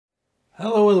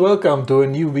Hello and welcome to a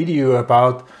new video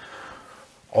about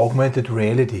augmented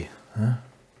reality.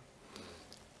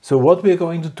 So what we are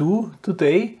going to do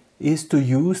today is to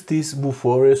use this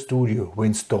Vuforia Studio. We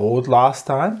installed last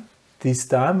time. This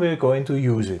time we are going to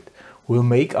use it. We'll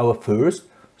make our first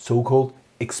so-called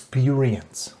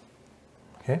experience.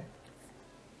 Okay.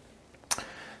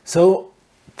 So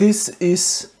this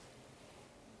is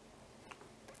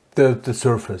the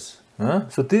surface.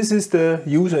 So this is the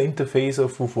user interface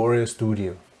of Vuforia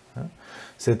Studio.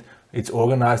 So it's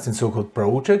organized in so-called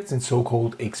projects, in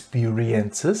so-called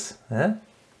experiences.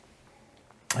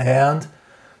 And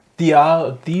these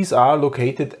are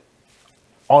located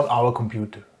on our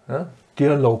computer. They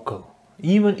are local.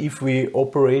 Even if we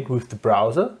operate with the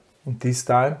browser, in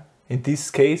this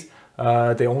case,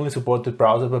 the only supported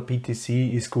browser by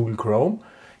PTC is Google Chrome.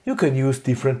 You can use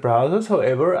different browsers,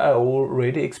 however, I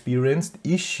already experienced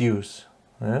issues.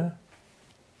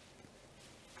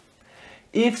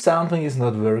 If something is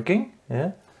not working,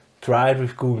 try it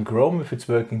with Google Chrome. If it's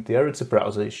working there, it's a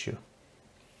browser issue.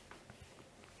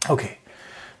 Okay,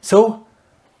 so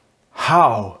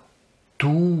how do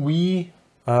we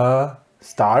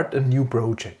start a new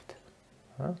project?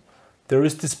 There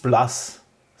is this plus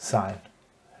sign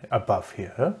above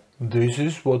here. This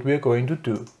is what we are going to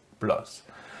do, plus.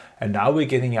 And now we're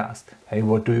getting asked, hey,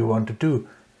 what do you want to do?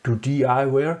 2D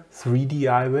eyewear, 3D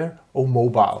eyewear, or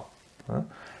mobile?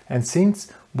 And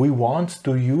since we want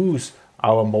to use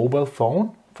our mobile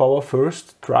phone for our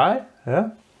first try,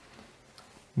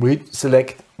 we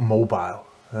select mobile.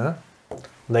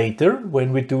 Later,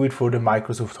 when we do it for the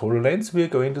Microsoft HoloLens, we are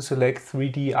going to select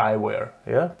 3D eyewear.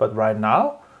 But right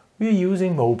now, we are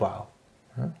using mobile.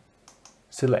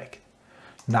 Select.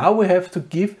 Now we have to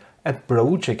give a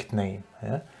project name.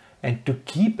 And to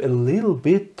keep a little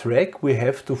bit track, we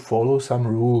have to follow some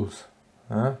rules.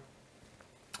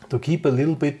 To keep a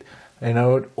little bit,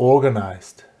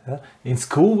 organized. In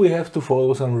school, we have to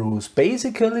follow some rules.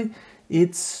 Basically,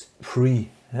 it's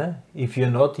free. If you're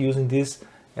not using this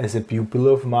as a pupil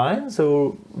of mine,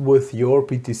 so with your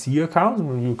PTC account,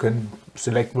 you can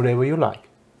select whatever you like.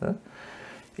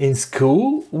 In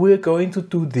school, we're going to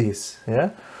do this.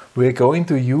 We're going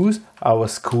to use our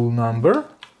school number.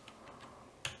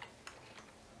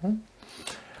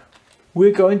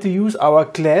 We're going to use our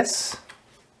class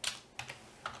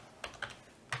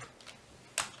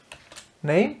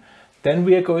name. Then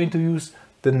we are going to use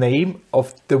the name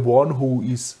of the one who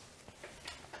is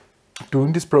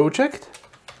doing this project.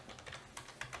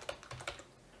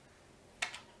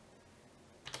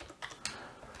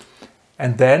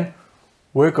 And then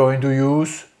we're going to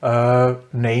use a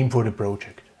name for the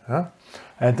project.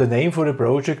 And the name for the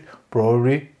project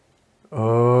probably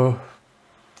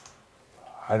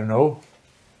I don't know,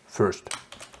 first.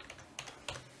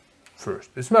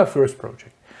 It's my first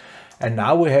project. And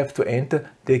now we have to enter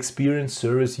the experience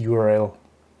service URL.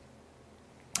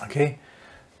 Okay.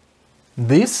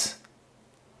 This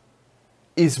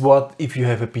is what, if you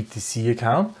have a PTC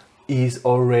account, is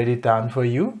already done for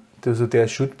you. So there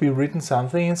should be written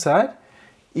something inside.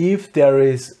 If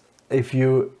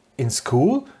you in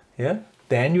school,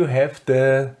 then you have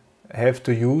to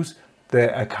use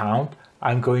the account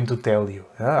I'm going to tell you.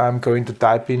 I'm going to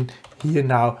type in here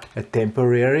now a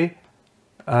temporary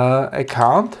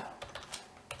account.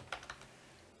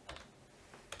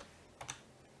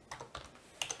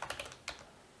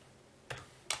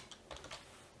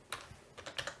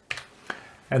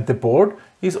 And the port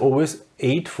is always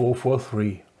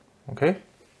 8443. Okay,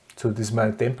 so this is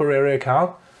my temporary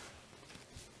account.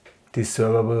 This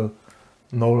server will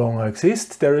no longer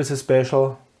exist. There's a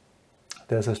special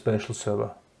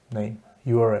server name.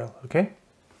 URL, okay?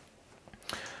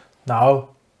 Now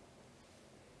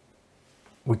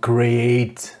we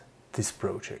create this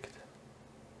project.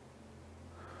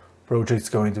 Project's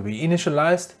going to be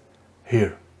initialized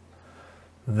here.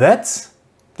 That's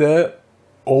the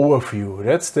overview.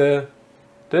 That's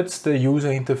the user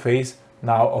interface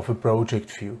now of a project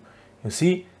view. You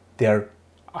see, there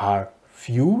are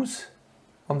views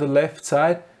on the left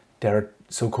side. There are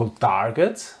so-called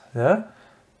targets.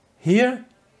 Here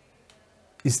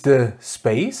is the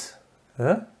space.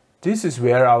 This is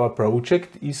where our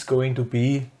project is going to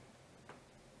be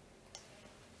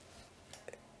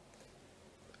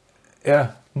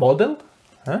modeled.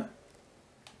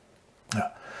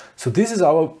 So this is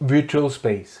our virtual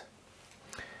space.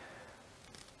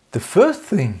 The first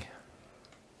thing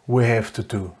we have to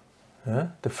do,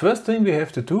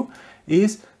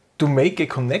 is to make a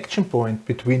connection point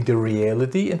between the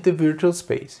reality and the virtual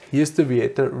space. Here's the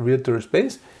virtual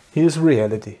space. Here's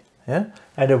reality, and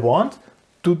I want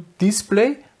to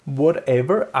display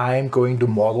whatever I'm going to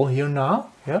model here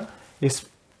now, is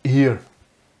here.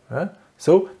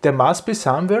 So there must be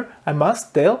somewhere, I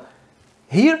must tell,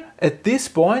 here at this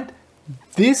point,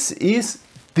 this is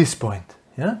this point.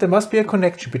 There must be a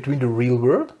connection between the real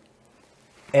world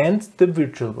and the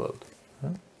virtual world.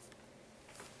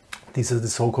 These are the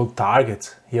so-called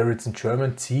targets. Here it's in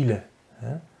German Ziele.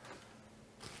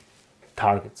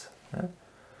 Targets.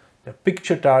 A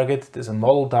picture target, there's a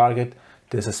model target,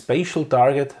 there's a spatial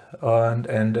target,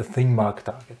 and a thing mark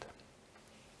target.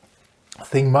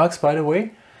 Thing marks, by the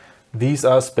way, these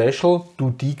are special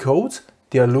 2D codes.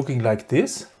 They are looking like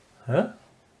this.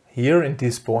 Here in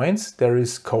these points there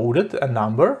is coded a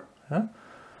number.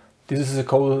 This is a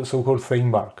so-called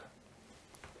thing mark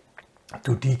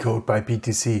to decode by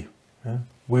PTC.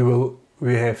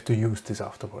 We have to use this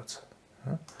afterwards.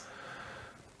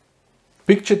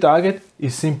 Picture target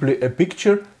is simply a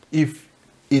picture if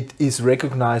it is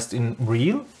recognized in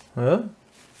real.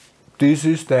 This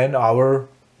is then our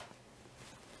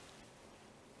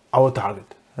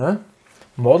target.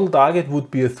 Model target would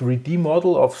be a 3D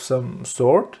model of some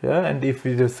sort, and if the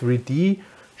 3D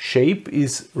shape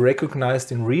is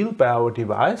recognized in real by our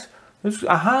device,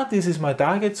 this is my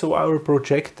target, so I will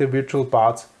project the virtual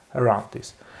parts around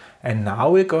this. And now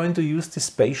we're going to use the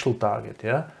spatial target,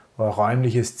 or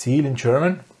räumliches Ziel in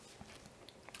German.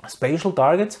 Spatial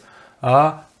targets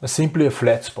are simply a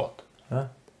flat spot.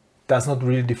 Does not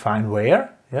really define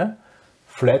where,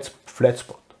 flat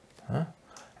spot.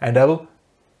 And I will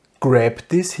grab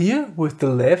this here with the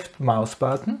left mouse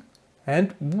button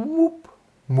and whoop,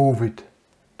 move it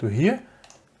to here,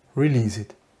 release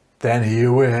it. Then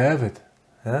here we have it.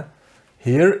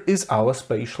 Here is our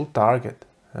spatial target.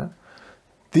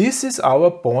 This is our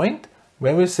point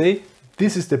when we say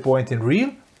this is the point in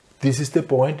real, this is the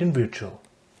point in virtual.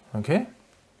 Okay?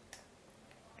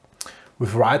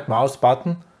 With right mouse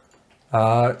button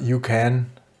you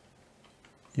can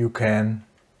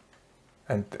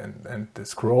and the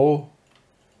scroll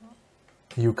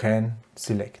you can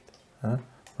select.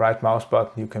 Right mouse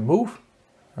button you can move,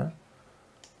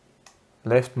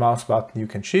 left mouse button you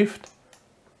can shift.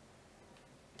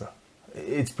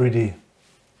 It's pretty,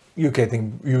 you're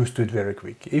getting used to it very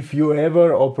quick. If you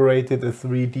ever operated a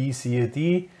 3D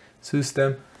CAD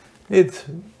system,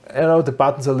 the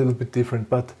buttons are a little bit different,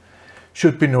 but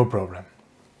should be no problem.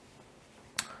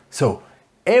 So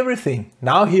everything,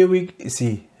 now here we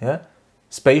see,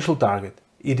 spatial target.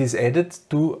 It is added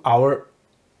to our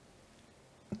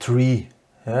tree.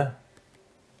 There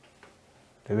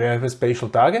we have a spatial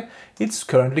target. It's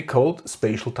currently called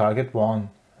spatial target 1.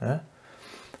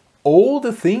 All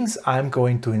the things I'm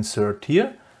going to insert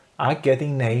here are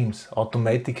getting names,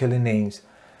 automatically names.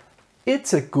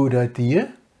 It's a good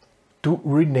idea to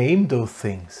rename those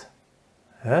things.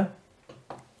 To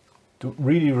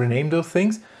really rename those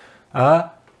things.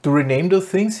 To rename those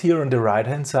things, here on the right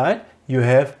hand side you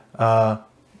have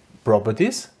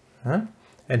properties,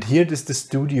 and here is the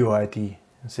studio ID.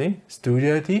 You see,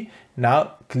 studio ID.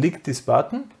 Now click this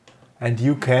button and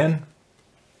you can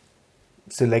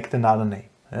select another name.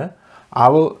 I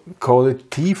will call it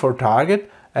T for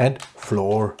target and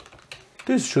floor.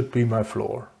 This should be my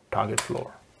floor, target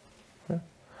floor.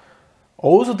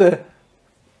 Also the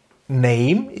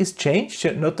name is changed,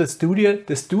 not the studio.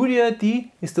 The studio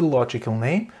ID is the logical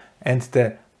name and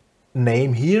the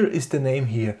name here is the name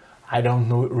here. I don't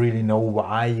really know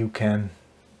why you can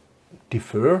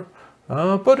differ,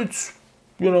 but it's,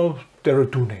 there are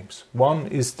two names. One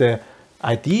is the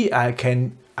ID. I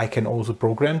can also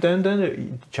program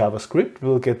then JavaScript.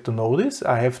 We'll get to know this.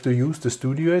 I have to use the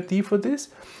studio ID for this,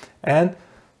 and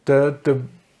the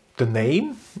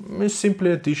name is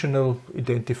simply additional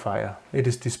identifier. It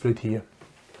is displayed here.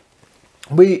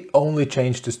 We only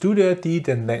change the studio ID,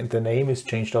 then the name is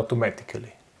changed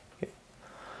automatically.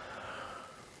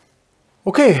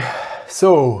 Okay,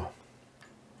 so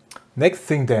next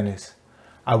thing then is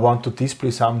I want to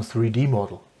display some 3D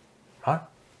model.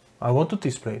 I want to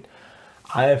display it.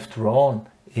 I have drawn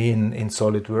in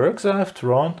SolidWorks, I have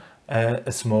drawn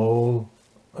a small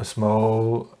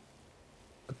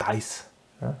dice.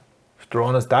 I've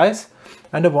drawn a dice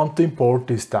and I want to import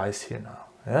this dice here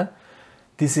now.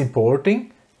 This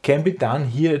importing can be done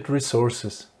here at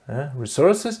resources.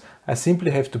 Resources, I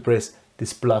simply have to press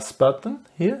this plus button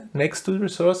here next to the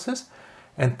resources,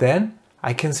 and then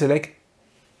I can select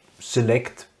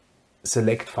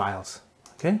files.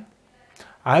 Okay,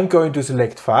 I'm going to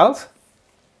select files.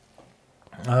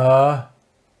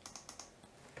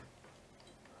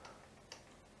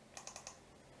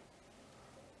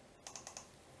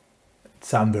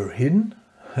 Somewhere hidden.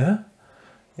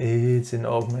 It's in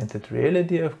augmented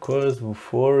reality, of course,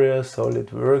 Vuforia,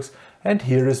 SolidWorks, and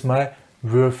here is my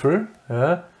Würfel.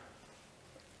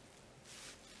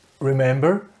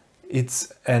 remember,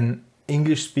 it's an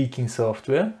English-speaking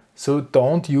software, so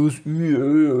don't use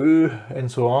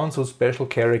and so on, so special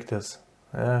characters,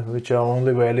 which are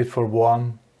only valid for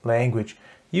one language.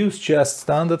 Use just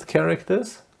standard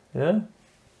characters, yeah,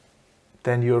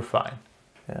 then you're fine.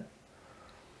 Yeah.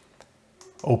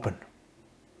 Open.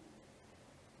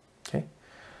 Okay.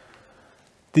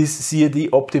 This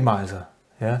CAD optimizer,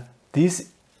 yeah,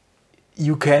 this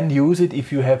you can use it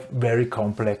if you have very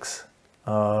complex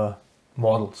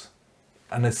models.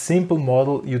 And a simple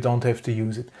model, you don't have to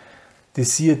use it. The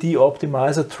CAD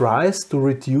optimizer tries to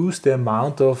reduce the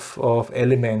amount of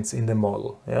elements in the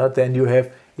model. Yeah? Then you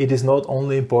have, it is not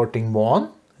only importing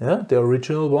one, yeah, the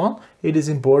original one, it is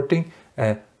importing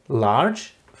a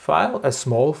large file, a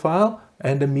small file,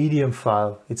 and a medium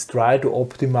file. It's trying to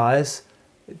optimize,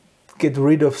 get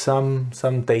rid of some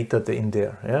data in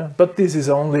there. Yeah? But this is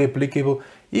only applicable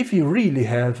if you really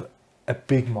have a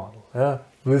big model. Yeah?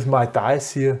 With my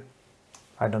dice here,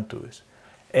 I don't do this.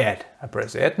 Add. I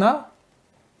press add now.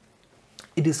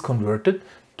 It is converted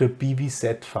to a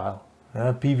PVZ file.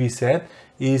 PVZ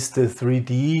is the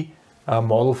 3D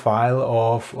model file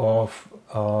of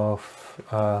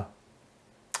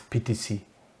PTC.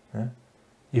 Yeah?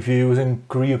 If you're using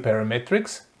Creo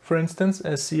Parametrics, for instance,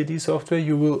 as CAD software,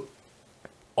 you will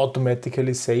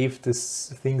automatically save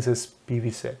these things as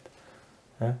PVZ.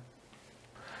 Yeah?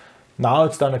 Now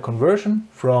it's done a conversion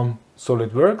from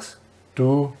SolidWorks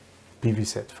to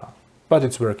PVZ file, but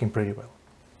it's working pretty well.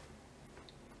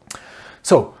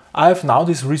 So I have now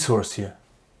this resource here.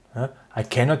 I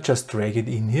cannot just drag it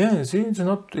in here. You see, it's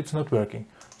not working.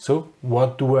 So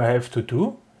what do I have to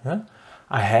do?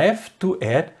 I have to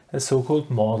add a so-called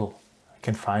model. I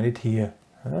can find it here.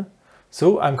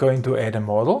 So I'm going to add a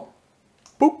model,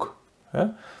 book.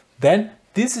 Then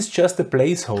this is just a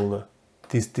placeholder,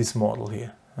 this model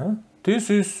here. This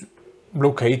is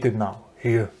located now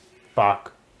here,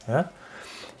 back.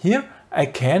 Here I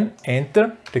can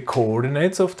enter the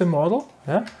coordinates of the model,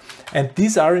 and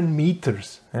these are in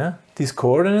meters. These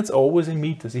coordinates always in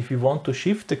meters. If you want to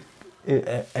shift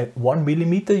 1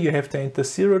 millimeter, you have to enter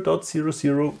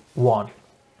 0.001.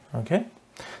 Okay,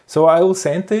 so I will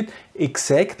center it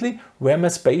exactly where my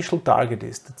spatial target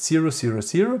is. That's 0, 0,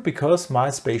 0, because my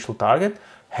spatial target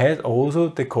had also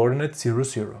the coordinate 0,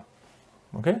 0.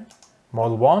 Okay,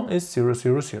 model 1 is 0,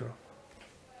 0, 0.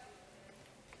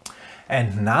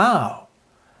 And now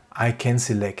I can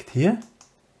select here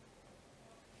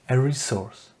a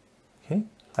resource. Okay,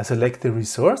 I select the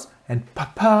resource and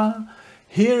papa,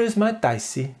 here is my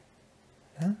dicey.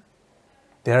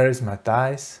 There is my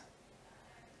dice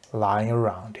lying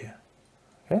around here.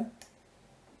 Okay.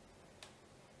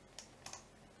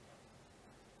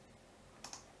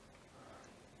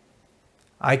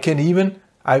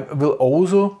 I will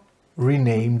also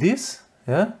rename this,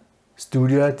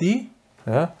 Studio ID,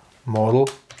 model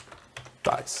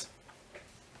dice.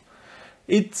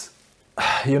 It's,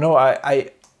 you know,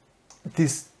 I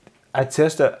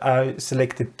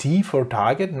selected T for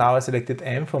target, now I selected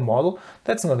M for model.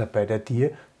 That's not a bad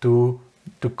idea to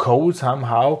code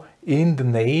somehow in the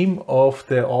name of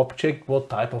the object what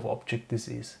type of object this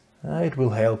is. It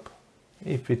will help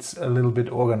if it's a little bit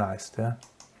organized.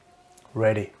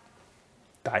 Ready,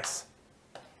 dice.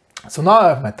 So now I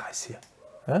have my dice here.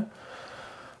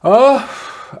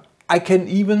 I can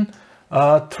even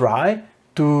try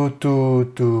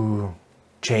to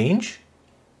change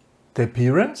the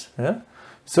appearance.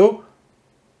 So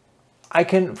I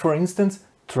can, for instance,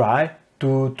 try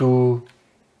to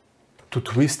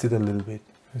twist it a little bit.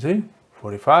 You see,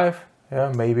 45.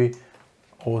 Maybe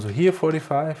also here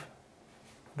 45,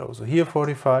 and also here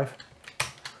 45.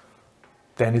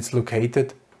 Then it's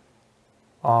located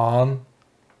on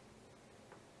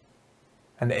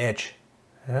an edge.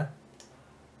 Maybe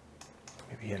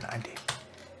here 90.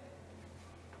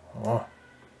 Oh,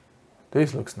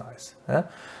 this looks nice.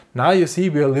 Now you see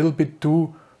we're a little bit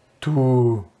too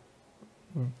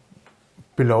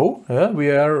below. We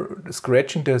are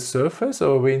scratching the surface,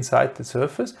 or we're inside the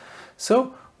surface.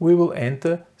 So we will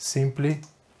enter simply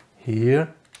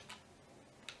here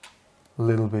a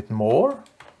little bit more.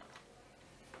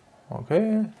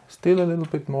 Okay, still a little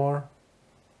bit more.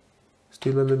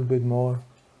 Still a little bit more.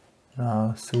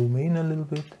 Now zoom in a little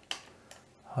bit.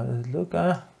 How does it look?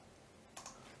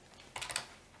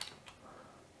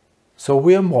 So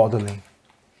we are modeling.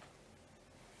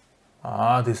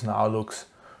 This now looks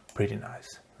pretty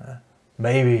nice.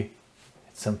 Maybe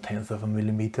it's some tenth of a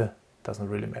millimeter, doesn't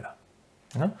really matter.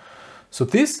 So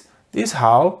this is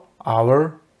how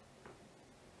our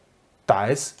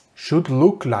dice should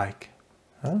look like.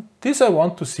 This I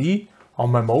want to see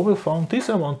on my mobile phone, this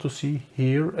I want to see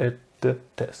here at the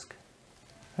task.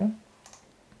 Okay?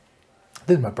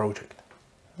 This is my project.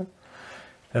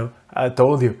 Now, I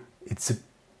told you it's a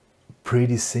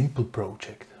pretty simple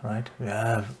project, right?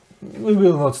 We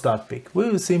will not start big. We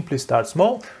will simply start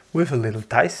small with a little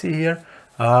dicey here.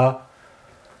 Yeah.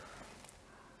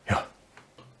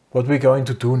 What we're going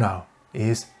to do now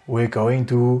is we're going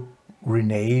to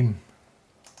rename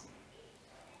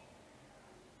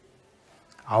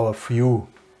our view.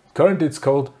 Currently it's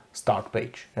called start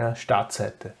page, yeah,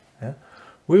 Startseite. Yeah.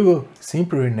 We will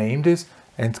simply rename this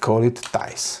and call it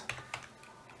dice.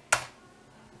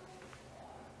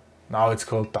 Now it's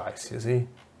called dice, you see?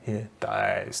 Here,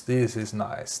 dice, this is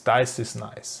nice, dice is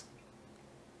nice.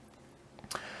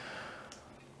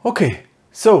 Okay,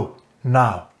 so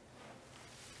now,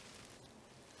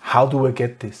 how do I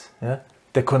get this? Yeah?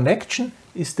 The connection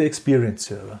is the experience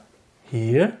server.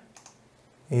 Here,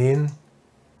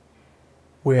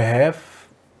 we have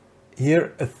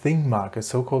here a thing mark, a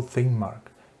so-called thing mark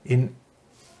in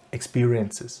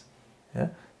experiences. Yeah?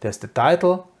 There's the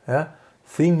title, yeah?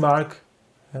 Thing mark,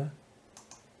 yeah?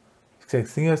 Exact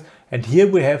thing, and here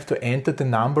we have to enter the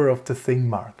number of the thing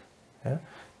mark. Yeah?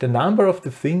 The number of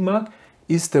the thing mark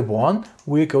is the one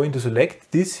we're going to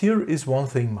select. This here is one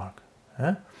thing mark.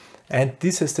 Yeah? And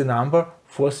this is the number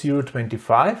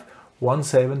 4025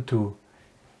 172.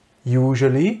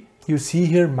 Usually you see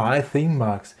here my thing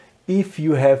marks. If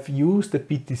you have used the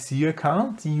PTC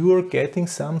account, you are getting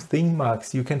some thing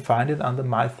marks. You can find it under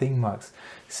my thing marks.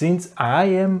 Since I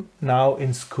am now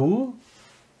in school,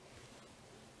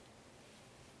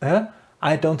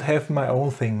 I don't have my own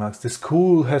thing marks. The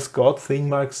school has got thing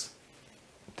marks.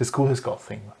 The school has got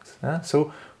thing marks.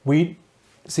 So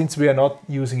since we are not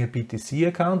using a PTC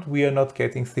account, we are not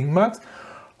getting thing marks.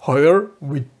 However,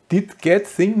 we did get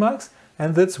thing marks,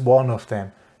 and that's one of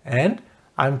them. And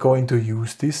I'm going to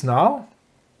use this now.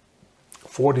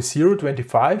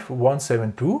 4025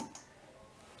 172.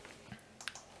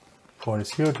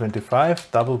 4025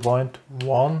 double point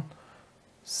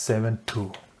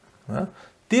 172.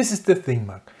 This is the thing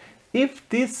mark. If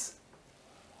this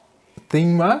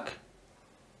thing mark,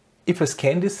 if I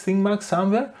scan this thing mark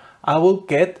somewhere, I will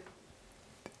get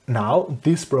now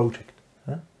this project.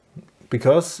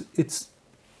 Because it's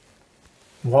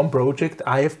one project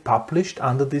I have published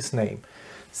under this name.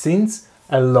 Since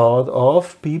a lot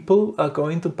of people are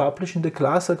going to publish in the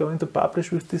class, are going to publish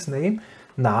with this name,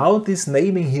 now this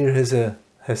naming here has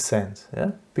sense.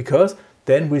 Yeah? Because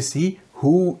then we see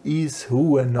who is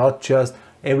who and not just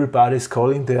everybody's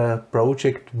calling their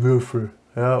project Würfel,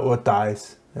 or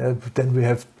dice. Then we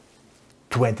have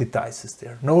 20 dices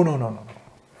there. No.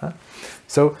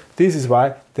 So this is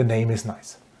why the name is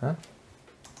nice.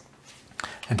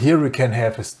 And here we can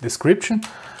have a description,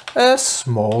 a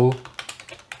small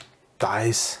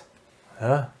dice,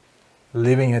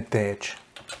 living at the edge.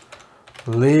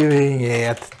 Living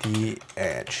at the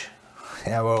edge.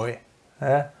 Jawohl.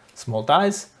 Small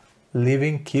dice,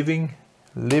 living, giving,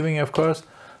 living of course,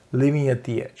 living at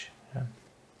the edge.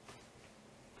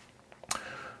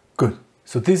 Good.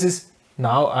 So this is,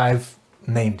 now I've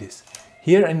named this.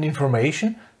 Here in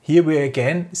information, here we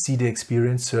again see the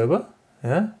experience server.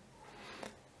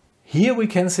 Here we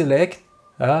can select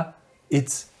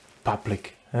it's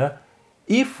public.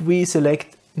 If we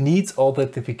select needs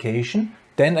authentication,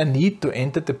 then I need to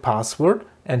enter the password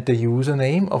and the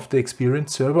username of the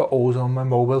experience server also on my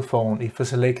mobile phone. If I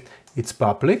select it's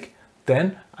public,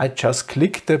 then I just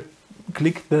click the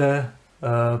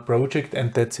project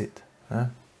and that's it.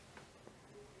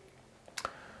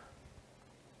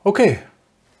 Okay,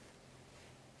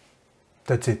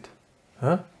 that's it.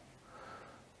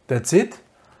 That's it.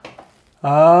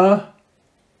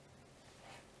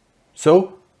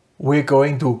 So we're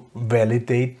going to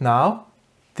validate now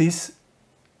this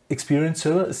experience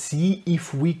server, see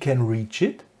if we can reach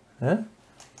it.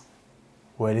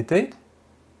 Validate.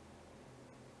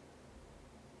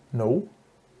 No.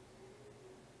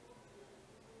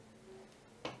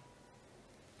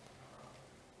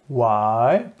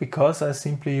 Why? Because I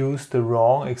simply used the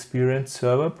wrong experience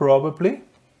server, probably.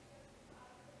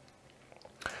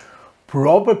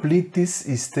 Probably this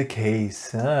is the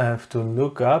case. I have to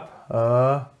look up.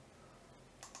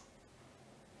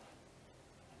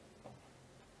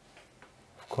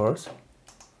 Of course,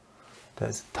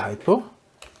 there's a typo.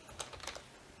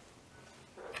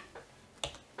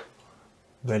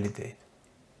 Validate.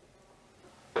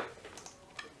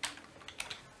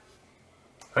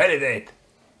 Validate.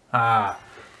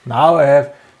 Now I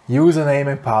have username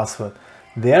and password.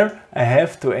 There I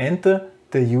have to enter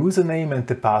the username and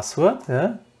the password.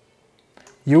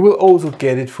 You will also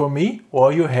get it for me,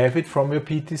 or you have it from your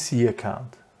PTC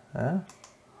account.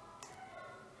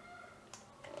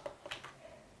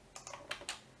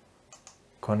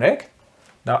 connect.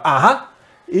 Now,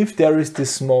 if there is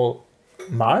this small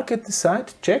mark at the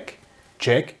side, check,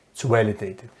 it's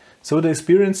validated. So the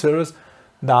experience service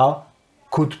now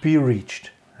could be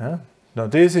reached. Yeah? Now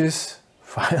this is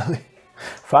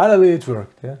finally it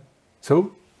worked. Yeah?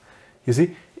 So, you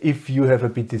see, if you have a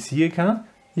BTC account,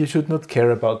 you should not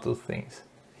care about those things.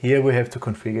 Here we have to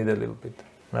configure it a little bit.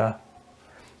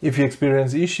 If you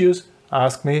experience issues,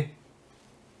 ask me.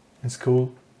 In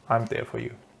school, I'm there for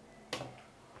you.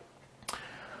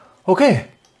 Okay,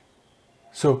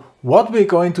 so what we're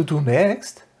going to do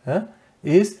next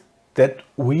is that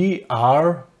we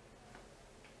are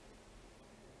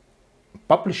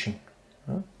publishing.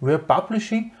 We are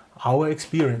publishing our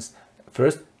experience.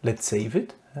 First, let's save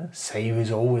it. Save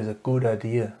is always a good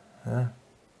idea.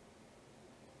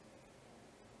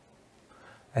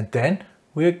 And then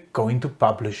we're going to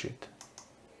publish it.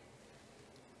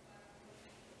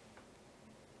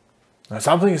 Now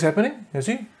something is happening, you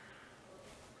see?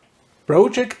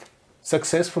 Project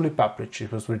successfully published,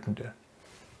 it was written there.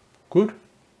 Good,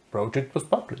 project was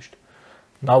published.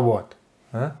 Now what?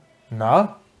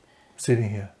 Now, sitting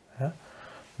here.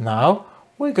 Now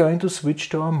we're going to switch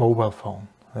to our mobile phone.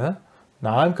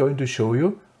 Now I'm going to show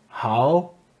you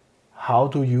how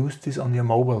to use this on your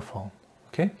mobile phone.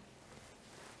 Okay?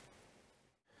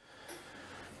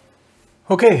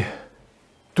 Okay,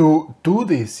 to do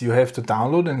this you have to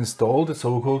download and install the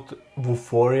so-called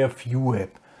Vuforia View app.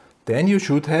 Then you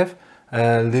should have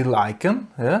a little icon,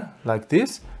 like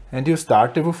this, and you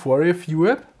start the Vuforia View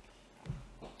app.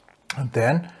 And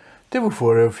then the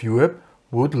Vuforia View app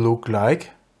would look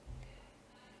like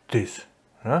this.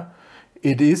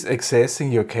 It is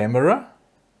accessing your camera.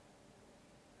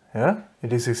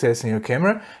 It is accessing your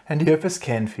camera, and you have a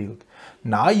scan field.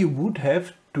 Now you would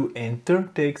have to enter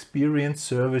the experience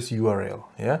service URL.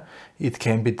 It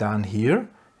can be done here,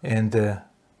 and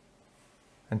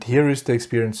here is the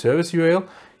experience service URL.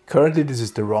 Currently this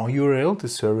is the wrong URL, the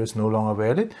server is no longer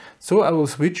valid. So I will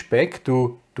switch back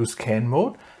to scan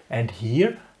mode, and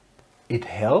here it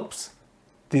helps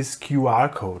this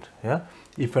QR code.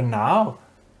 If I now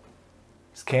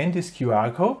scan this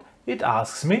QR code, it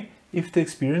asks me if the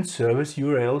experience service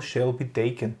URL shall be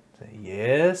taken. Say,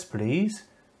 yes, please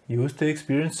use the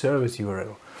experience service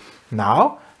URL.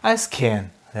 Now I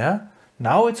scan.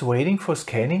 Now it's waiting for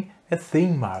scanning a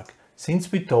thing mark.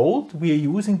 Since we told we are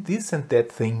using this and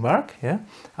that thing mark,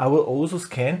 I will also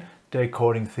scan the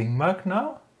according thing mark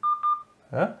now.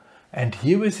 And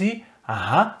here we see,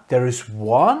 there is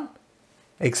one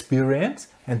experience,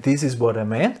 and this is what I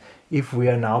meant. If we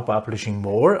are now publishing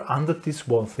more under this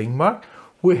one thing mark,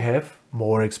 we have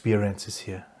more experiences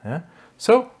here.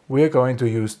 So we are going to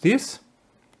use this.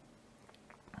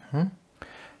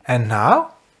 And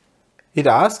now it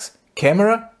asks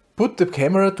camera, put the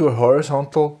camera to a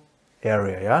horizontal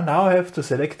area. Now I have to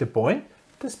select the point,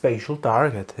 the spatial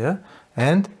target.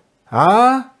 And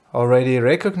already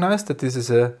recognized that this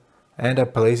is and I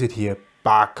place it here,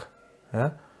 back.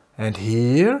 And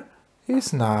here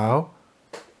is now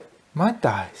my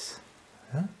dice.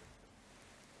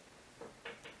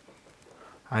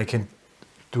 I can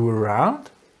go around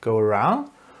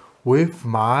with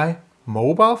my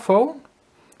mobile phone,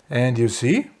 and you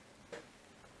see,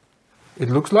 it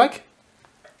looks like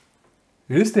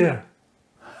it is there.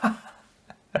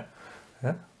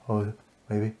 Or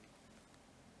maybe,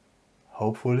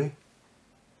 hopefully.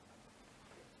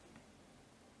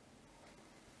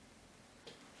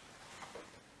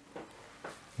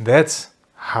 That's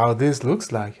how this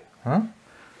looks like.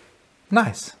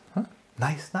 Nice.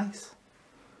 Nice.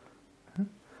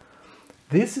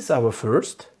 This is our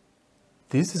first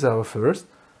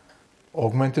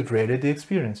augmented reality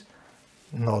experience.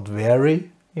 Not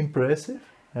very impressive,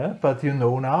 but you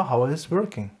know now how it is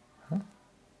working.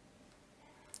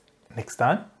 Next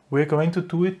time we're going to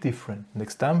do it different.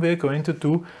 Next time we're going to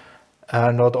do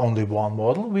not only one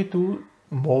model, we do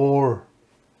more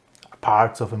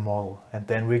parts of a model, and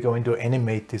then we're going to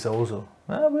animate this also.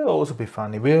 Will also be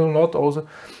funny. We'll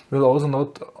also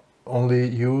not only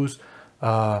use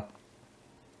the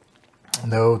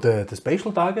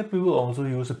spatial target, we will also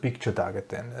use a picture target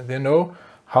then. And you know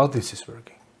how this is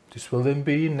working. This will then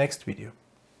be next video.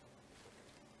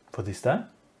 For this time,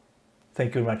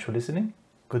 thank you very much for listening.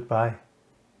 Goodbye.